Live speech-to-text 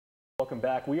welcome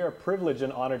back. We are privileged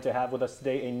and honored to have with us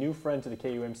today a new friend to the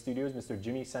KUM studios, Mr.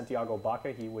 Jimmy Santiago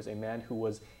Baca. He was a man who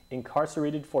was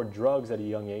incarcerated for drugs at a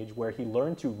young age, where he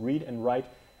learned to read and write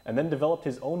and then developed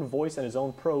his own voice and his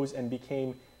own prose and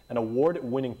became an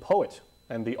award-winning poet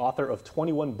and the author of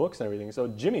 21 books and everything. So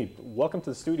Jimmy, welcome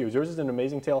to the studios. Yours is an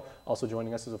amazing tale. Also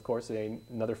joining us is, of course,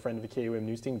 another friend of the KUM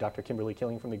news team, Dr. Kimberly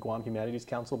Killing from the Guam Humanities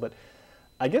Council. But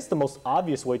I guess the most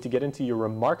obvious way to get into your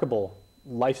remarkable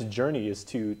life's journey is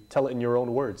to tell it in your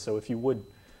own words. So if you would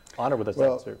honor with us,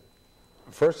 sir.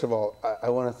 First of all, I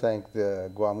want to thank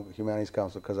the Guam Humanities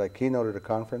Council because I keynoted a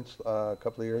conference a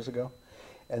couple of years ago,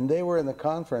 and they were in the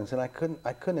conference, and I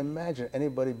couldn't imagine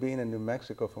anybody being in New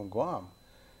Mexico from Guam,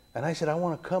 and I said, I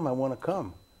want to come,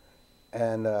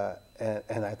 and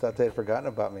I thought they had forgotten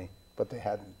about me, but they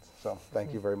hadn't. So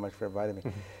thank you very much for inviting me.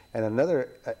 And another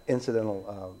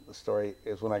incidental story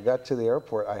is when I got to the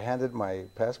airport, I handed my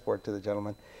passport to the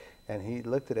gentleman, and he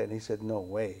looked at it and he said, "No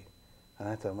way." And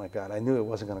I thought, oh my God, I knew it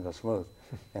wasn't going to go smooth.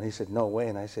 And he said, "No way."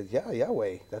 And I said, yeah,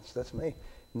 way. That's me.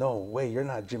 "No way, you're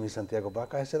not Jimmy Santiago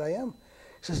Baca." I said, "I am."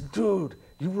 He says, "Dude,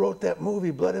 you wrote that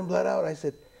movie, Blood In, Blood Out." I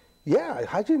said, "Yeah,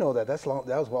 how'd you know that? That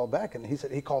was a while back." And he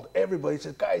said, he called everybody. He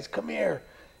said, "Guys, come here."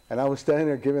 And I was standing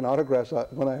there giving autographs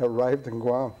when I arrived in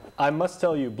Guam. I must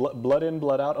tell you, Blood In,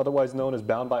 Blood Out, otherwise known as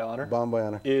Bound by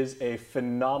Honor, is a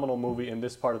phenomenal movie in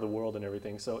this part of the world and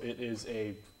everything. So it is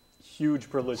a huge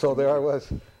privilege. So there I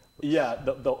was. Yeah,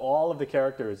 all of the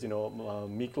characters, you know,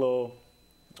 Miklo,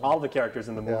 all the characters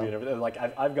in the movie and everything. Like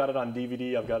I've got it on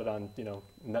DVD, I've got it on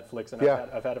Netflix, and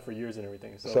I've had it for years and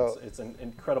everything. So it's an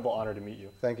incredible honor to meet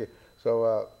you. Thank you.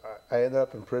 So I ended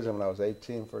up in prison when I was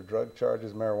 18 for drug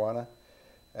charges, marijuana.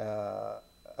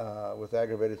 With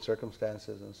aggravated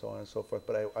circumstances and so on and so forth.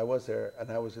 But I was there, and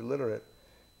I was illiterate.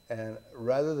 And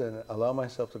rather than allow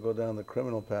myself to go down the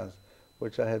criminal path,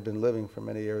 which I had been living for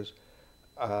many years,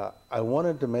 I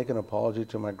wanted to make an apology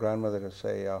to my grandmother to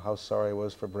say how sorry I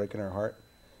was for breaking her heart.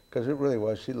 Because it really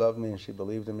was. She loved me and she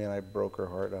believed in me, and I broke her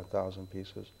heart in 1,000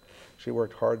 pieces. She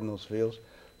worked hard in those fields.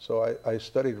 So I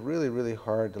studied really, really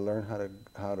hard to learn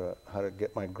how to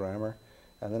get my grammar.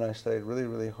 And then I studied really,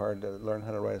 really hard to learn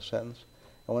how to write a sentence.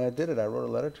 And when I did it, I wrote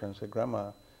a letter to her and said,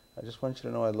 "Grandma, I just want you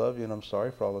to know I love you and I'm sorry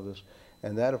for all of this."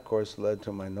 And that, of course, led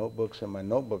to my notebooks. And my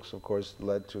notebooks, of course,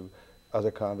 led to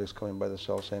other convicts coming by the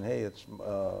cell saying, "Hey, it's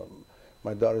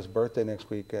my daughter's birthday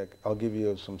next week. I'll give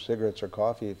you some cigarettes or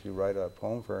coffee if you write a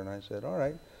poem for her." And I said, "All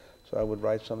right." So I would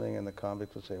write something, and the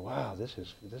convict would say, "Wow, this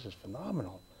is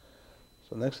phenomenal."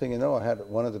 So next thing you know, I had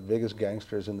one of the biggest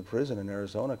gangsters in the prison in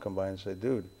Arizona come by and say,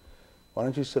 "Dude, why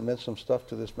don't you submit some stuff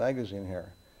to this magazine here?"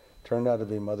 Turned out to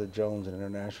be Mother Jones, an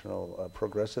international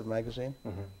progressive magazine.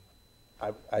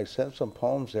 I sent some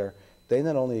poems there. They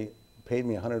not only paid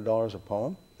me $100 a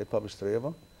poem, they published 3 of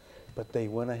them, but they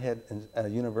went ahead and a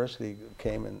university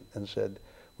came and said,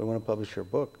 "We want to publish your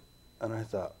book." And I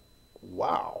thought,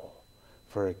 wow,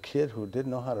 for a kid who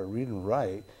didn't know how to read and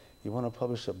write, you want to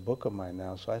publish a book of mine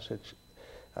now? So I said,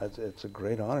 it's a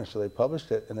great honor. So they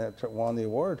published it, and it won the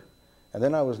award. And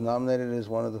then I was nominated as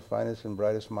one of the finest and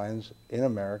brightest minds in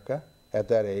America at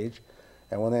that age.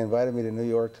 And when they invited me to New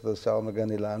York to the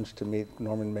Salmagundi Lounge to meet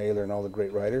Norman Mailer and all the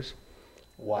great writers,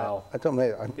 wow! I told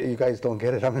them, "Hey, you guys don't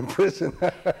get it. I'm in prison.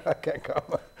 I can't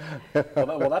come."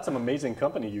 well, that's an amazing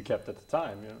company you kept at the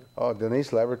time. You know? Oh,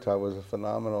 Denise Levertov was a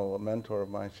phenomenal mentor of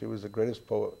mine. She was the greatest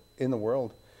poet in the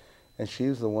world, and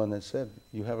she's the one that said,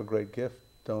 "You have a great gift.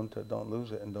 Don't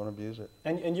lose it and don't abuse it."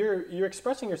 And you're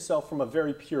expressing yourself from a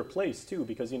very pure place too,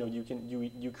 because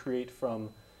you create from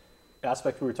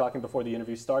aspect we were talking before the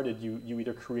interview started. You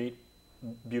either create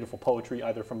beautiful poetry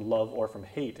either from love or from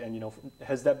hate, and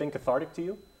has that been cathartic to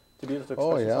you to be able to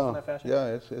express yourself in that fashion?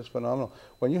 Yeah, it's phenomenal.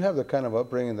 When you have the kind of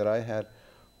upbringing that I had,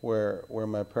 where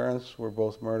my parents were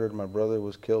both murdered, my brother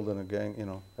was killed in a gang,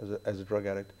 as a drug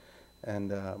addict, and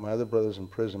my other brother's in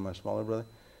prison, my smaller brother.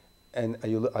 And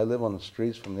I live on the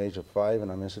streets from the age of 5,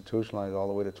 and I'm institutionalized all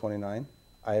the way to 29.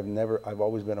 I've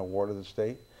always been a ward of the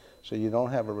state. So you don't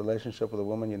have a relationship with a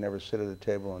woman, you never sit at a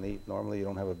table and eat. Normally you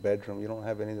don't have a bedroom, you don't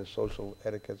have any of the social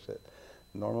etiquettes that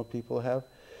normal people have.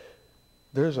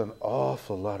 There's an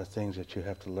awful lot of things that you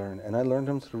have to learn. And I learned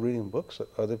them through reading books,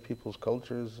 other people's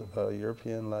cultures,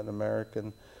 European, Latin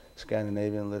American,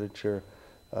 Scandinavian literature,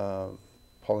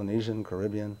 Polynesian,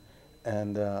 Caribbean,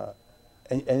 and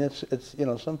it's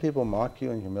some people mock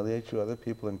you and humiliate you, other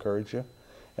people encourage you,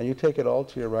 and you take it all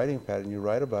to your writing pad and you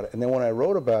write about it. And then when I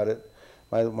wrote about it,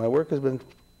 my work has been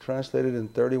translated in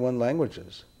 31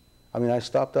 languages. I mean, I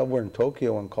stopped over in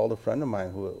Tokyo and called a friend of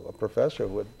mine, a professor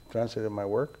who had translated my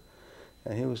work,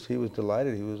 and he was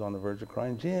delighted. He was on the verge of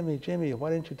crying. Jimmy, why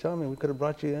didn't you tell me? We could have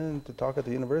brought you in to talk at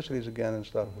the universities again and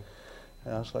stuff.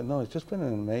 And I was like, no, it's just been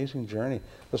an amazing journey.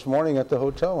 This morning at the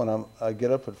hotel, when I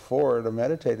get up at 4 to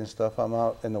meditate and stuff, I'm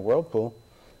out in the whirlpool.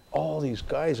 All these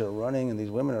guys are running and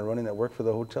these women are running that work for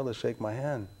the hotel to shake my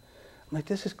hand. I'm like,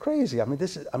 this is crazy. I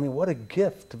mean, what a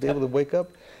gift to be able to wake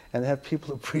up and have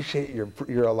people appreciate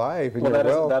you're alive and well, you're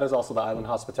well. That is also the island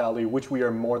hospitality, which we are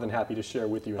more than happy to share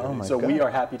with you. So God. we are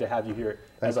happy to have you here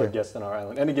as our guest on our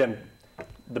island. And again,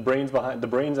 the brains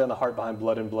and the heart behind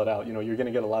Blood In, Blood Out. You know, you're going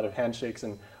to get a lot of handshakes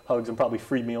and hugs and probably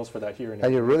free meals for that here.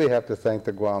 And you really have to thank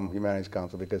the Guam Humanities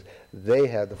Council, because they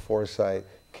had the foresight,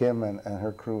 Kim and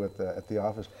her crew at the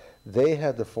office, they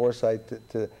had the foresight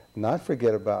to not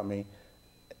forget about me.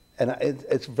 And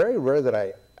it's very rare that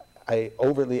I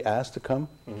overtly ask to come.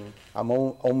 Mm-hmm. I'm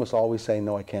almost always saying,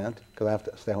 no, I can't, because I have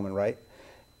to stay home and write.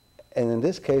 And in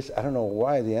this case, I don't know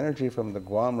why, the energy from the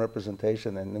Guam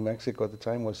representation in New Mexico at the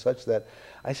time was such that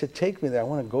I said, take me there. I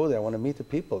want to go there. I want to meet the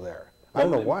people there. I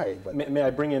don't know why. But may I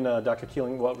bring in Dr.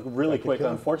 Keeling? Well, really quick.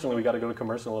 Unfortunately, we got to go to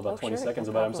commercial in about 20 seconds.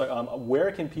 But I'm sorry.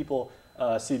 Where can people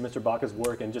see Mr. Baca's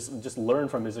work and just learn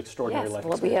from his extraordinary life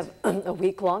experience? We have a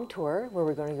week-long tour where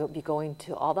we're going to be going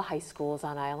to all the high schools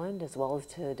on island, as well as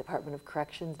to Department of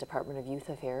Corrections, Department of Youth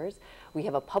Affairs. We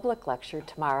have a public lecture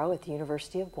tomorrow at the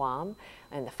University of Guam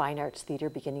and the Fine Arts Theater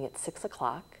beginning at 6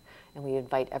 o'clock. And we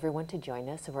invite everyone to join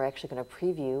us, and we're actually going to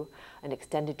preview an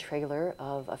extended trailer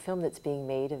of a film that's being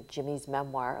made of Jimmy's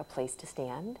memoir, A Place to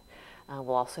Stand.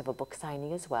 We'll also have a book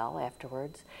signing as well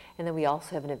afterwards. And then we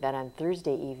also have an event on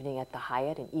Thursday evening at the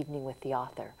Hyatt, an evening with the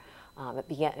author. It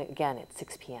began, again, at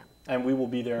 6 p.m. And we will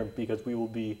be there because we will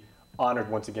be honored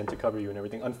once again to cover you and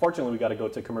everything. Unfortunately, we got to go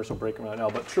to commercial break right now,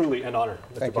 but truly an honor,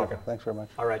 Mr. Baca. Thanks very much.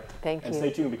 All right. Thank you. And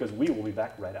stay tuned because we will be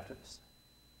back right after this.